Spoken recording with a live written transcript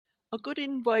A good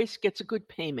invoice gets a good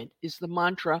payment is the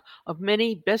mantra of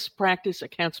many best practice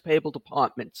accounts payable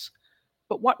departments.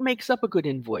 But what makes up a good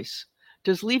invoice?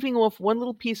 Does leaving off one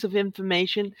little piece of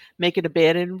information make it a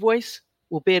bad invoice?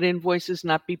 Will bad invoices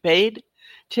not be paid?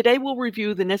 Today we'll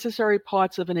review the necessary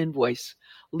parts of an invoice.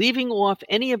 Leaving off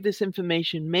any of this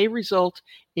information may result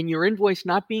in your invoice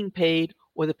not being paid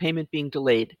or the payment being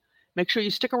delayed. Make sure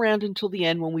you stick around until the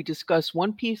end when we discuss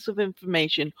one piece of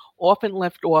information often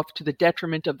left off to the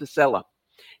detriment of the seller.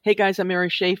 Hey guys, I'm Mary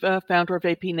Schaefer, founder of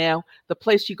AP Now, the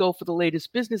place you go for the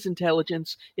latest business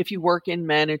intelligence if you work in,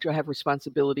 manage, or have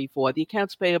responsibility for the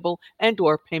accounts payable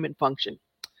and/or payment function.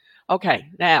 Okay,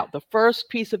 now the first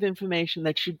piece of information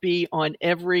that should be on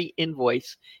every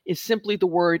invoice is simply the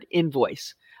word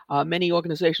invoice. Many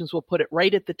organizations will put it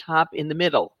right at the top in the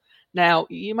middle. Now,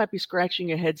 you might be scratching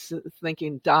your head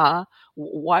thinking,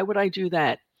 why would I do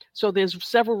that? So there's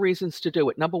several reasons to do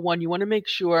it. Number one, you want to make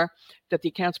sure that the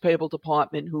accounts payable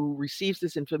department who receives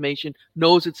this information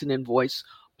knows it's an invoice.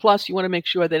 Plus, you want to make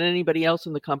sure that anybody else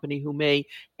in the company who may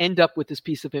end up with this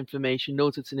piece of information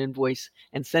knows it's an invoice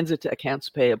and sends it to accounts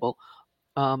payable.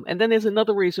 And then there's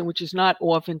another reason which is not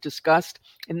often discussed,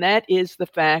 and that is the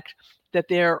fact that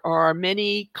there are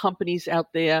many companies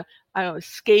out there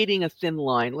skating a thin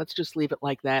line. Let's just leave it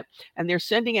like that. And they're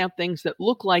sending out things that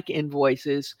look like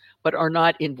invoices, but are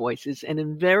not invoices. And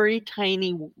in very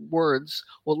tiny words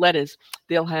or letters,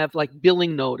 they'll have like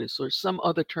billing notice or some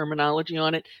other terminology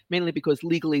on it, mainly because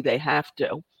legally they have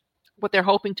to. What they're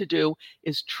hoping to do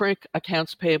is trick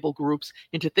accounts payable groups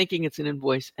into thinking it's an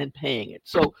invoice and paying it.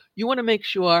 So you want to make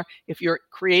sure if you're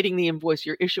creating the invoice,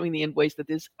 you're issuing the invoice, that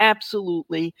there's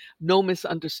absolutely no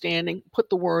misunderstanding.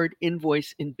 Put the word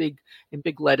invoice in big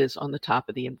letters on the top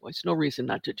of the invoice. No reason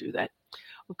not to do that.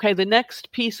 Okay, the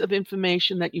next piece of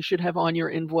information that you should have on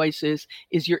your invoices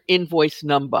is your invoice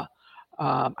number.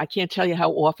 I can't tell you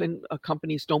how often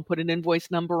companies don't put an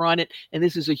invoice number on it, and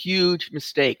this is a huge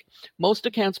mistake. Most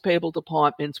accounts payable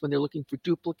departments, when they're looking for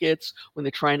duplicates, when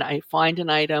they're trying to find an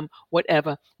item,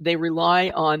 whatever, they rely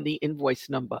on the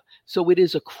invoice number. So it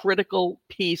is a critical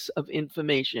piece of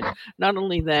information. Not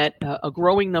only that, a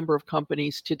growing number of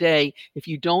companies today, if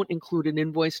you don't include an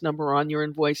invoice number on your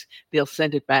invoice, they'll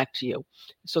send it back to you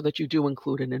so that you do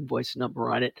include an invoice number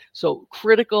on it. So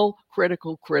critical,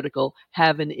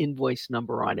 have an invoice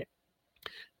number on it.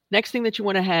 Next thing that you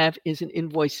want to have is an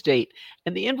invoice date.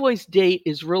 And the invoice date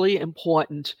is really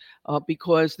important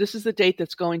because this is the date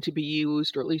that's going to be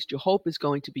used, or at least you hope is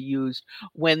going to be used,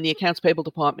 when the accounts payable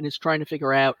department is trying to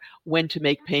figure out when to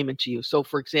make payment to you. So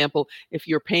for example, if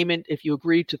you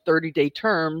agree to 30-day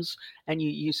terms and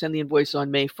you send the invoice on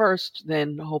May 1st,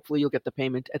 then hopefully you'll get the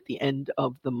payment at the end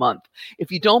of the month. If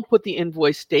you don't put the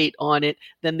invoice date on it,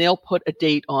 then they'll put a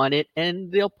date on it, and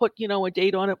they'll put, a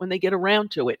date on it when they get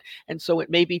around to it. And so it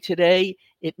may be today,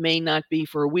 it may not be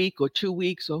for a week or 2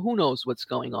 weeks, or who knows what's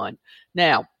going on.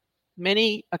 Now,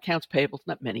 many accounts payable,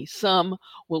 not many, some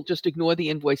will just ignore the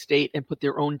invoice date and put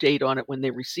their own date on it when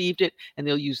they received it, and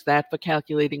they'll use that for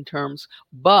calculating terms.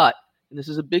 But, and this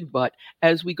is a big but,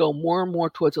 as we go more and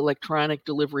more towards electronic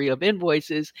delivery of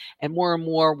invoices and more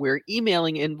we're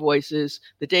emailing invoices,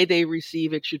 the day they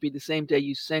receive it should be the same day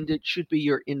you send it, should be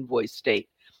your invoice date.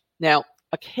 Now,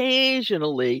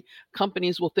 occasionally,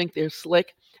 companies will think they're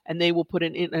slick and they will put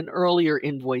an earlier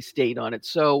invoice date on it.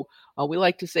 So we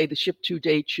like to say the ship to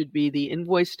date should be the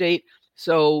invoice date.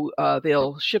 So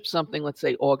they'll ship something, let's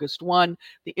say August 1.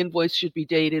 The invoice should be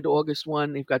dated August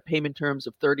 1. They've got payment terms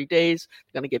of 30 days.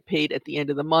 They're going to get paid at the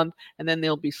end of the month. And then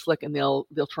they'll be slick and they'll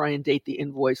try and date the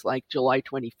invoice like July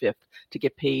 25th to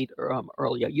get paid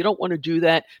earlier. You don't want to do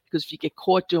that, because if you get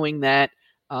caught doing that,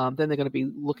 then they're going to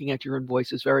be looking at your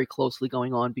invoices very closely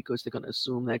going on, because they're going to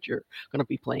assume that you're going to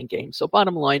be playing games. So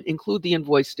bottom line, include the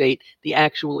invoice date, the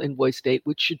actual invoice date,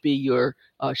 which should be your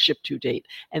ship to date.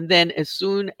 And then as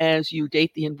soon as you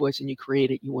date the invoice and you create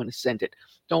it, you want to send it.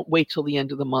 Don't wait till the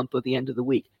end of the month or the end of the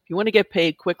week. If you want to get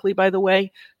paid quickly, by the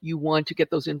way, you want to get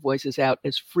those invoices out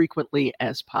as frequently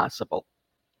as possible.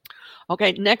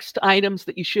 Okay, next items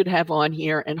that you should have on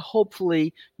here, and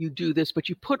hopefully you do this, but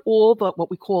you put all the what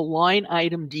we call line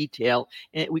item detail,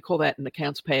 and we call that in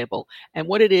accounts payable. And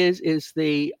what it is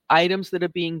the items that are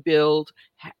being billed.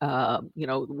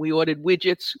 We ordered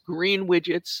widgets, green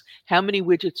widgets, how many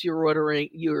widgets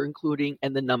you're including,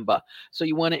 and the number. So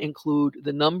you want to include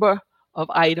the number of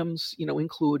items,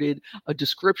 included, a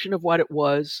description of what it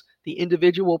was, the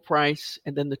individual price,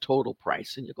 and then the total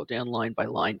price. And you go down line by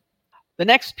line. The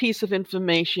next piece of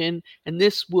information, and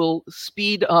this will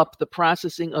speed up the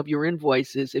processing of your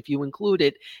invoices if you include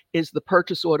it, is the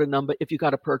purchase order number if you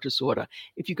got a purchase order.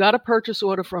 If you got a purchase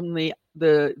order from the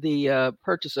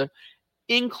purchaser,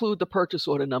 include the purchase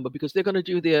order number, because they're going to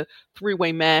do their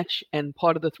three-way match, and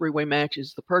part of the three-way match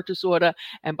is the purchase order.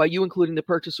 And by you including the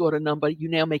purchase order number, you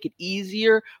now make it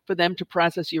easier for them to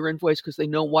process your invoice because they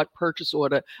know what purchase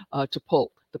order to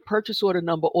pull. The purchase order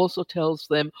number also tells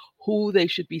them who they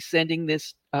should be sending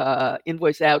this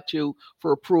invoice out to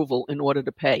for approval in order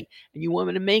to pay. And you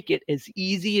want to make it as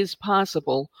easy as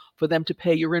possible for them to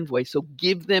pay your invoice. So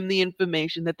give them the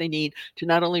information that they need to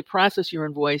not only process your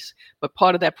invoice, but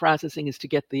part of that processing is to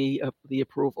get the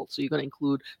approval. So you're going to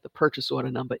include the purchase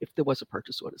order number if there was a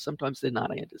purchase order. Sometimes they're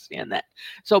not. I understand that.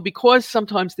 So because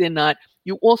sometimes they're not,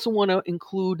 you also want to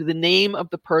include the name of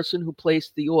the person who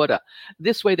placed the order.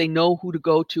 This way they know who to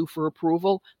go to for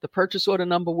approval. The purchase order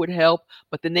number would help,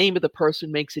 but the name of the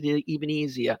person makes it even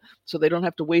easier. So they don't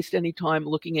have to waste any time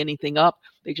looking anything up.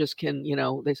 They just can,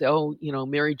 they say, oh,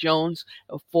 Mary Jones,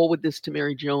 forward this to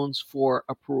Mary Jones for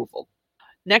approval.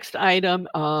 Next item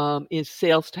is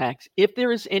sales tax. If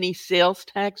there is any sales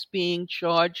tax being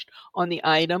charged on the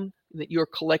item that you're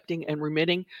collecting and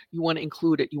remitting, you want to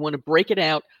include it. You want to break it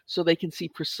out so they can see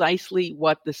precisely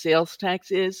what the sales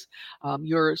tax is.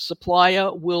 Your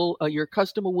supplier your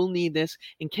customer will need this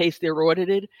in case they're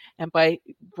audited. And by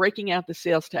breaking out the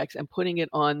sales tax and putting it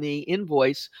on the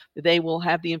invoice, they will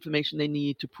have the information they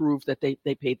need to prove that they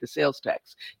paid the sales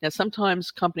tax. Now,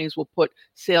 sometimes companies will put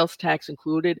sales tax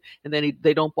included, and then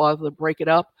they don't bother to break it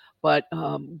up. But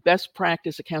best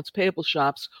practice accounts payable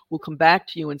shops will come back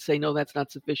to you and say, no, that's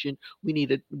not sufficient. We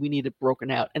need it broken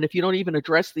out. And if you don't even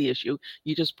address the issue,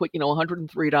 you just put,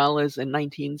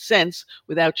 $103.19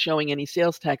 without showing any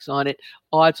sales tax on it,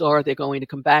 odds are they're going to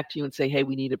come back to you and say, hey,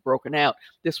 we need it broken out.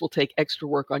 This will take extra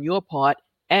work on your part,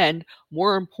 and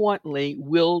more importantly,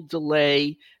 will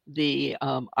delay the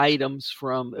items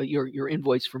from your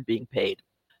invoice from being paid.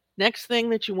 Next thing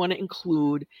that you want to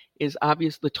include is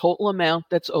obviously the total amount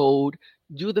that's owed.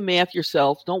 Do the math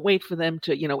yourself. Don't wait for them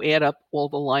to, add up all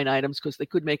the line items because they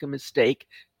could make a mistake.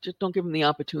 Just don't give them the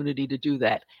opportunity to do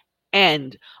that.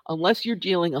 And unless you're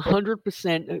dealing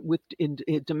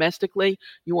 100% domestically,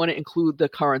 you want to include the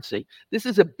currency. This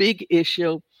is a big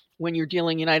issue when you're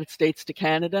dealing United States to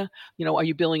Canada. Are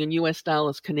you billing in U.S.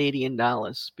 dollars, Canadian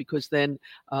dollars? Because then,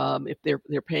 if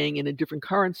they're paying in a different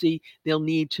currency, they'll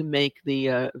need to make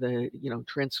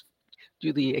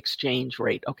do the exchange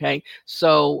rate. Okay,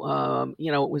 so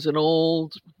it was an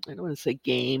old, I don't want to say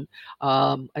game.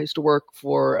 I used to work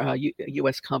for a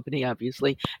U.S. company,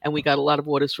 obviously, and we got a lot of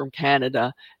orders from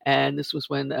Canada, and this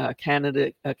was when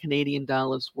Canadian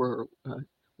dollars were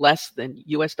less than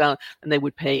US dollar, and they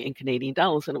would pay in Canadian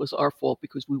dollars. And it was our fault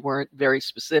because we weren't very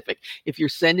specific. If you're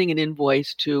sending an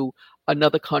invoice to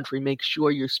another country, make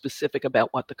sure you're specific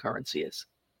about what the currency is.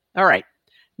 All right.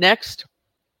 Next,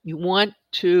 you want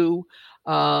to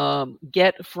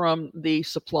get from the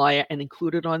supplier and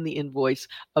include it on the invoice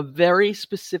a very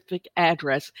specific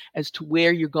address as to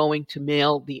where you're going to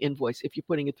mail the invoice if you're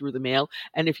putting it through the mail,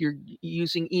 and if you're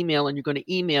using email and you're going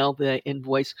to email the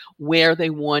invoice, where they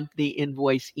want the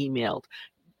invoice emailed.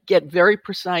 Get very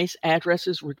precise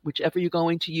addresses, whichever you're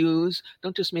going to use.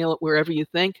 Don't just mail it wherever you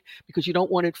think, because you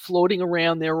don't want it floating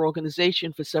around their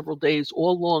organization for several days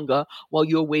or longer while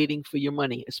you're waiting for your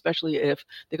money, especially if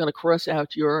they're going to cross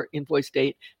out your invoice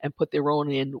date and put their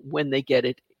own in when they get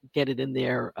it in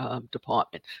their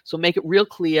department. So make it real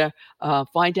clear,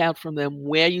 find out from them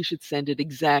where you should send it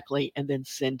exactly, and then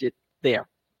send it there.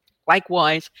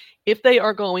 Likewise, if they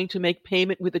are going to make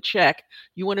payment with a check,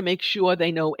 you want to make sure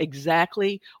they know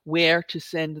exactly where to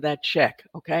send that check.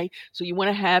 Okay, so you want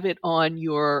to have it on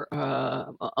your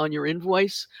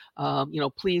invoice.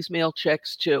 Please mail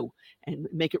checks to, and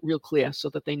make it real clear so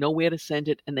that they know where to send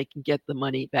it and they can get the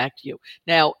money back to you.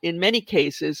 Now, in many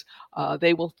cases,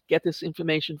 they will get this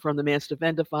information from the master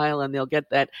vendor file, and they'll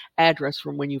get that address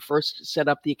from when you first set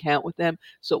up the account with them.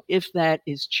 So if that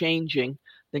is changing,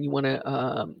 then you want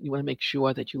to make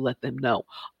sure that you let them know.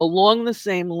 Along the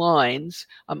same lines,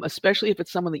 especially if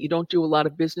it's someone that you don't do a lot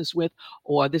of business with,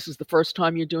 or this is the first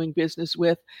time you're doing business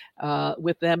with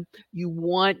them, you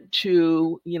want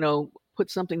to put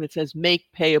something that says make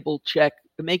check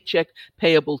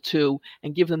payable to,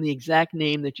 and give them the exact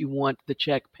name that you want the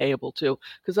check payable to,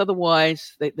 because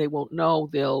otherwise they won't know.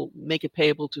 They'll make it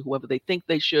payable to whoever they think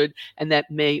they should, and that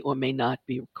may or may not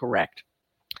be correct.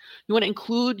 You want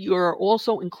to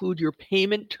also include your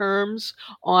payment terms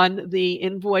on the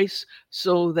invoice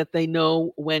so that they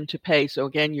know when to pay. So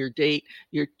again,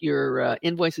 your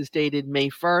invoice is dated May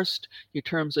 1st. Your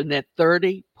terms are net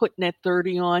 30. Put net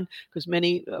 30 on, because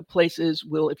many places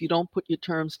will, if you don't put your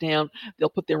terms down, they'll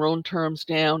put their own terms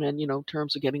down, and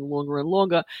terms are getting longer and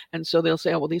longer. And so they'll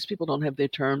say, oh, well, these people don't have their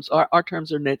terms. Our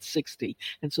terms are net 60.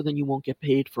 And so then you won't get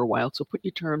paid for a while. So put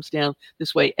your terms down.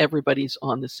 This way, everybody's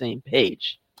on the same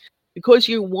page, because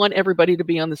you want everybody to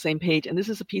be on the same page. And this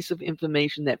is a piece of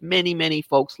information that many, many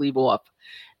folks leave off.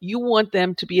 You want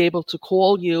them to be able to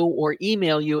call you or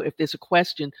email you if there's a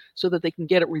question, so that they can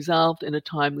get it resolved in a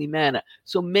timely manner.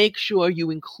 So make sure you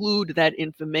include that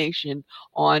information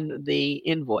on the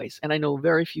invoice. And I know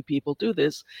very few people do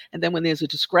this. And then when there's a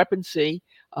discrepancy,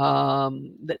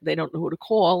 they don't know who to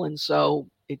call. And so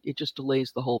it just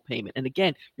delays the whole payment. And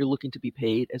again, you're looking to be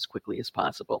paid as quickly as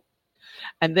possible.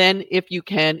 And then, if you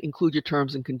can, include your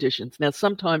terms and conditions. Now,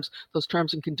 sometimes those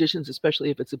terms and conditions, especially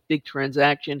if it's a big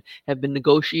transaction, have been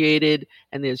negotiated,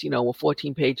 and there's, a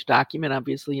 14-page document.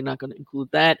 Obviously, you're not going to include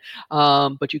that,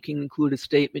 but you can include a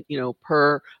statement,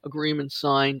 per agreement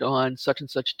signed on such and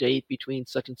such date between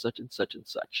such and such and such and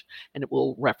such, and it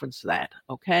will reference that,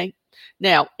 okay?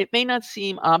 Now, it may not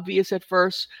seem obvious at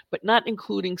first, but not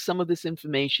including some of this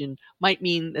information might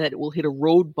mean that it will hit a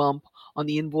road bump on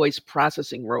the invoice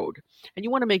processing road. And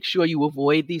you want to make sure you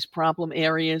avoid these problem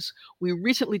areas. We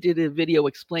recently did a video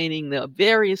explaining the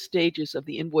various stages of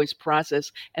the invoice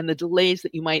process and the delays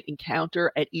that you might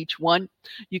encounter at each one.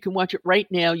 You can watch it right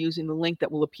now using the link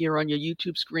that will appear on your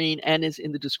YouTube screen and is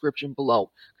in the description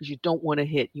below, because you want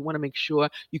to make sure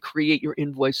you create your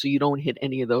invoice so you don't hit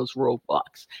any of those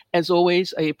roadblocks. As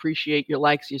always, I appreciate your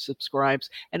likes, your subscribes,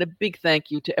 and a big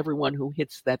thank you to everyone who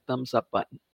hits that thumbs up button.